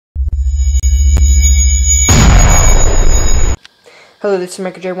Hello, this is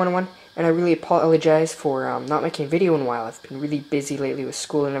MicroJ101, and I really apologize for not making a video in a while. I've been really busy lately with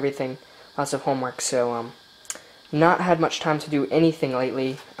school and everything, lots of homework, so not had much time to do anything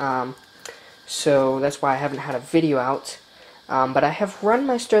lately, so that's why I haven't had a video out. But I have run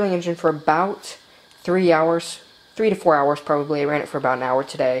my Stirling engine for about 3 hours, 3 to 4 hours probably. I ran it for about an hour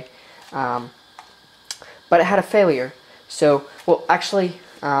today, but it had a failure. So, well, actually,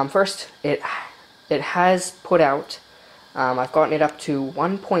 first, it has put out. I've gotten it up to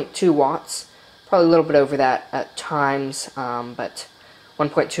 1.2 watts, probably a little bit over that at times, but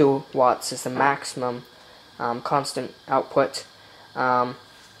 1.2 watts is the maximum constant output.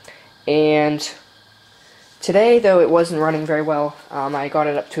 And today, though it wasn't running very well, I got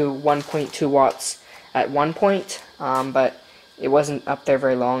it up to 1.2 watts at one point, but it wasn't up there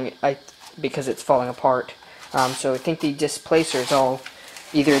very long because it's falling apart. So I think the displacer is all,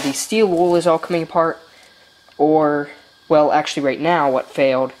 either the steel wool is all coming apart, or, well, actually right now what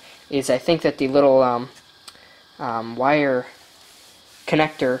failed is I think that the little wire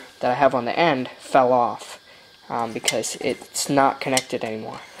connector that I have on the end fell off because it's not connected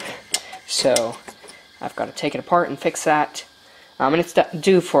anymore. So I've got to take it apart and fix that, and it's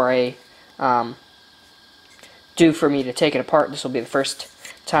due for me to take it apart. This will be the first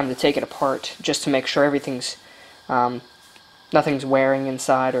time to take it apart, just to make sure everything's nothing's wearing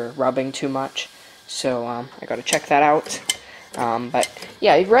inside or rubbing too much. So I got to check that out. But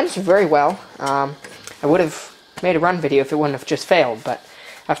yeah, it runs very well. I would have made a run video if it wouldn't have just failed, but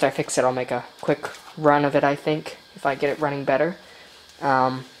after I fix it, I'll make a quick run of it, I think, if I get it running better.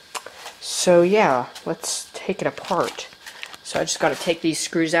 So yeah, let's take it apart. So I just got to take these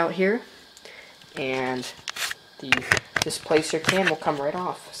screws out here, and the displacer can will come right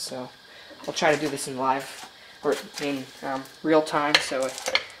off. So I'll try to do this in live, or in real time, so I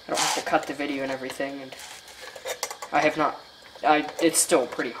don't have to cut the video and everything. And it's still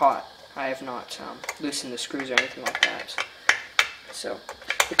pretty hot. I have not loosened the screws or anything like that. So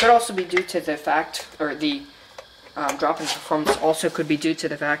it could also be due to the fact, or the drop in performance also could be due to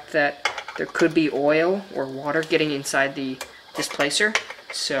the fact that there could be oil or water getting inside the displacer.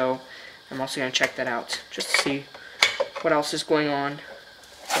 So I'm also going to check that out, just to see what else is going on.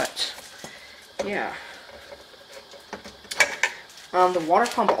 But yeah. The water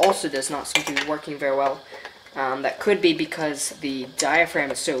pump also does not seem to be working very well. That could be because the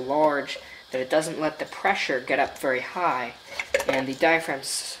diaphragm is so large that it doesn't let the pressure get up very high, and the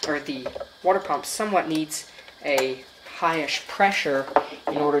diaphragms, or the water pump, somewhat needs a highish pressure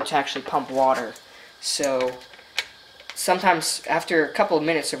in order to actually pump water. So sometimes after a couple of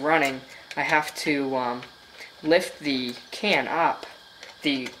minutes of running, I have to lift the can up,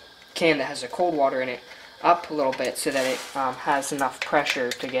 the can that has the cold water in it, up a little bit so that it has enough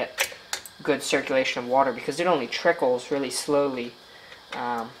pressure to get good circulation of water, because it only trickles really slowly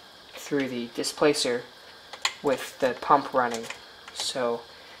through the displacer with the pump running. So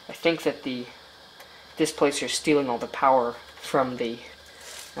I think that the displacer is stealing all the power from the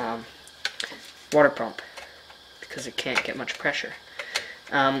water pump because it can't get much pressure.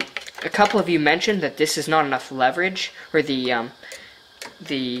 A couple of you mentioned that this is not enough leverage, or the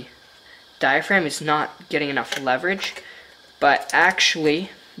diaphragm is not getting enough leverage, but actually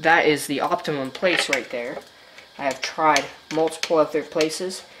that is the optimum place right there. I have tried multiple other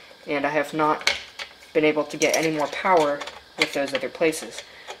places, and I have not been able to get any more power with those other places.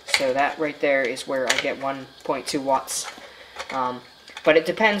 So that right there is where I get 1.2 watts. But it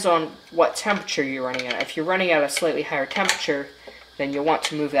depends on what temperature you're running at. If you're running at a slightly higher temperature, then you'll want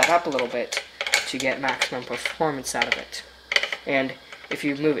to move that up a little bit to get maximum performance out of it. And if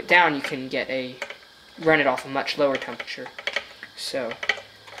you move it down, you can run it off a much lower temperature. So,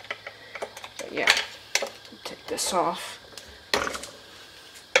 but yeah, take this off.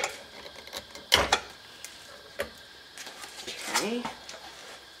 Okay,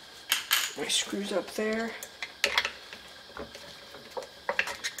 my screws up there.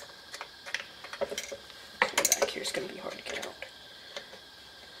 Back here is going to be hard to get out.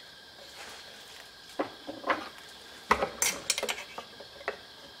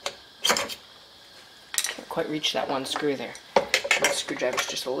 Quite reach that one screw there. My screwdriver's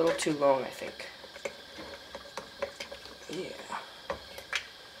just a little too long, I think. Yeah.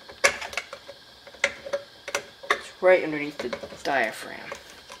 It's right underneath the diaphragm.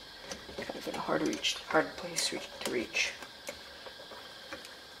 Kind of in a hard place to reach.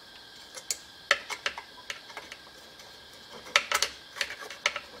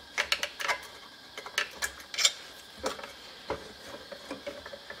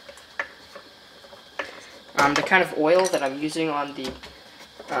 The kind of oil that I'm using on the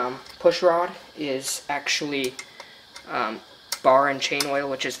push rod is actually bar and chain oil,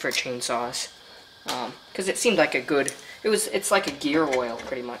 which is for chainsaws, because it seemed like a good. It's like a gear oil,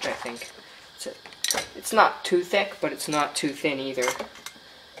 pretty much. I think it's not too thick, but it's not too thin either.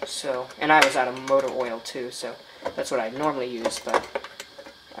 So, and I was out of motor oil too, so that's what I normally use, but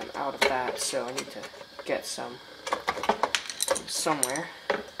I'm out of that, so I need to get some somewhere.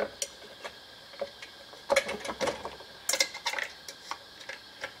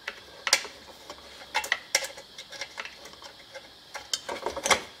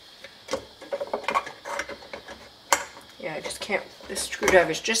 Yeah, I just can't. This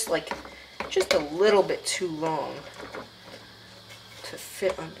screwdriver is just a little bit too long to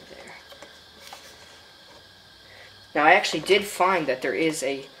fit under there. Now, I actually did find that there is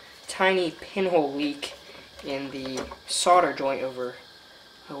a tiny pinhole leak in the solder joint over,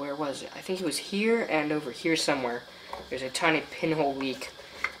 oh, where was it? I think it was here and over here somewhere. There's a tiny pinhole leak,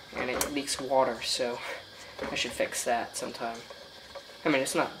 and it leaks water, so I should fix that sometime. I mean,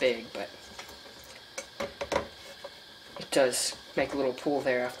 it's not big, but it does make a little pool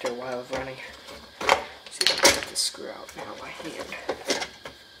there after a while of running. Let's see if I can get this screw out now by hand.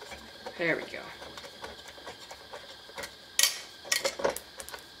 There we go.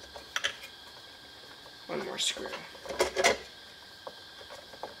 One more screw.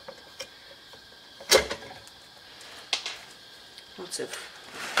 Lots of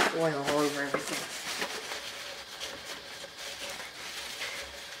oil all over everything.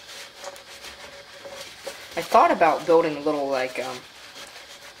 I thought about building a little like a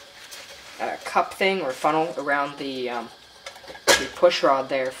cup thing or funnel around the push rod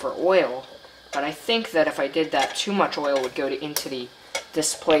there for oil, but I think that if I did that, too much oil would go into the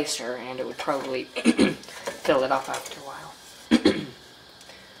displacer and it would probably fill it up after a while.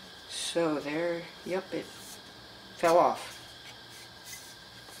 So there, yep, it fell off.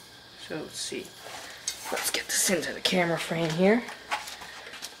 So let's see. Let's get this into the camera frame here.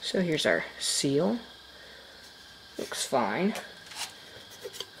 So here's our seal. Looks fine.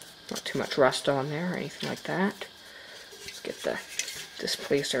 Not too much rust on there or anything like that. Let's get the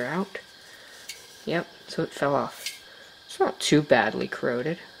displacer out. Yep, so it fell off. It's not too badly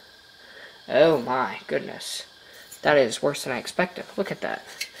corroded. Oh my goodness. That is worse than I expected. Look at that.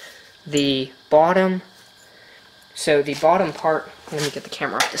 The bottom, so the bottom part, let me get the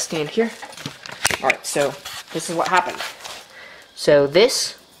camera off the stand here. Alright, so this is what happened. So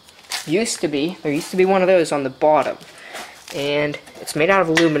this used to be, there used to be one of those on the bottom. And it's made out of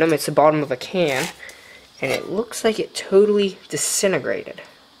aluminum, it's the bottom of a can. And it looks like it totally disintegrated.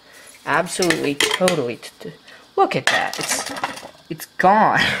 Absolutely, totally. Look at that. It's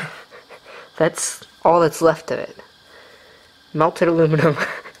gone. That's all that's left of it. Melted aluminum.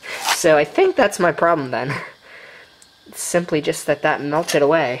 So I think that's my problem then. It's simply just that melted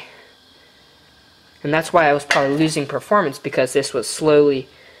away. And that's why I was probably losing performance, because this was slowly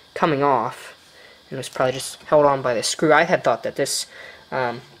coming off. And it was probably just held on by the screw. I had thought that this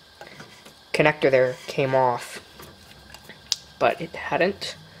connector there came off, but it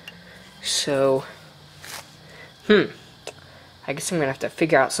hadn't. So, I guess I'm going to have to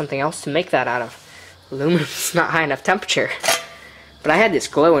figure out something else to make that out of. Aluminum is not high enough temperature. But I had this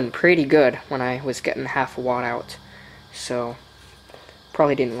glowing pretty good when I was getting half a watt out. So,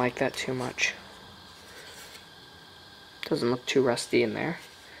 probably didn't like that too much. Doesn't look too rusty in there.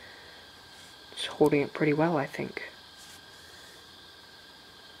 It's holding it pretty well, I think.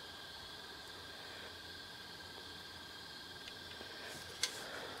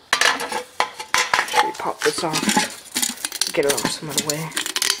 Should we pop this off? Get it off some other way.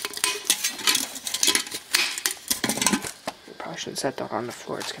 Probably shouldn't set that on the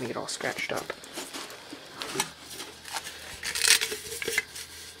floor, it's going to get all scratched up.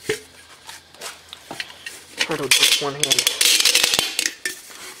 Try to do it with one hand.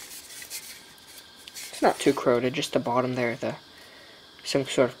 It's not too corroded, just the bottom there, some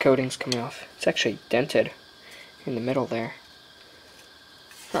sort of coating's coming off. It's actually dented in the middle there.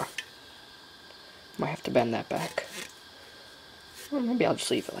 Huh. Might have to bend that back. Well, maybe I'll just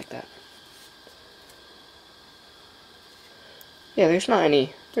leave it like that. Yeah, there's not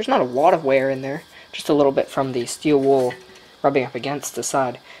a lot of wear in there, just a little bit from the steel wool rubbing up against the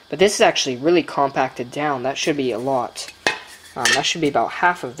side. But this is actually really compacted down. That should be a lot. That should be about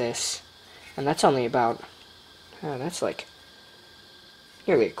half of this, and that's only about, that's like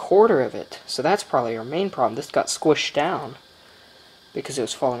nearly a quarter of it. So that's probably our main problem. This got squished down because it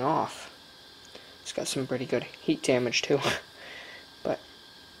was falling off. It's got some pretty good heat damage too. But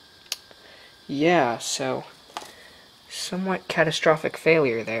yeah, so somewhat catastrophic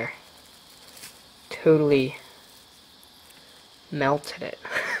failure there. Totally melted it.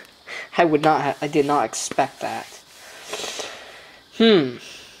 I did not expect that.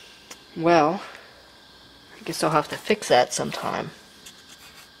 Well, I guess I'll have to fix that sometime.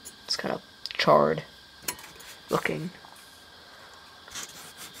 It's kind of charred looking.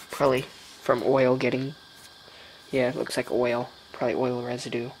 Probably from oil getting... Yeah, it looks like oil. Probably oil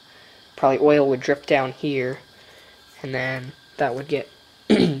residue. Probably oil would drip down here, and then that would get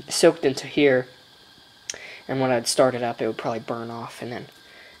soaked into here. And when I'd start it up, it would probably burn off and then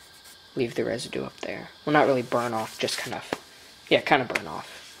leave the residue up there. Well, not really burn off, just kind of... Yeah, kind of burn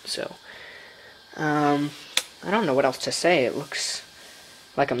off. So, I don't know what else to say. It looks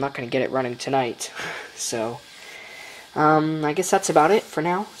like I'm not going to get it running tonight. So, I guess that's about it for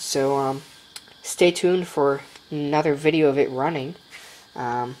now. So, stay tuned for another video of it running,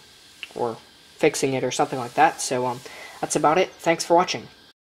 or fixing it or something like that. So, that's about it. Thanks for watching.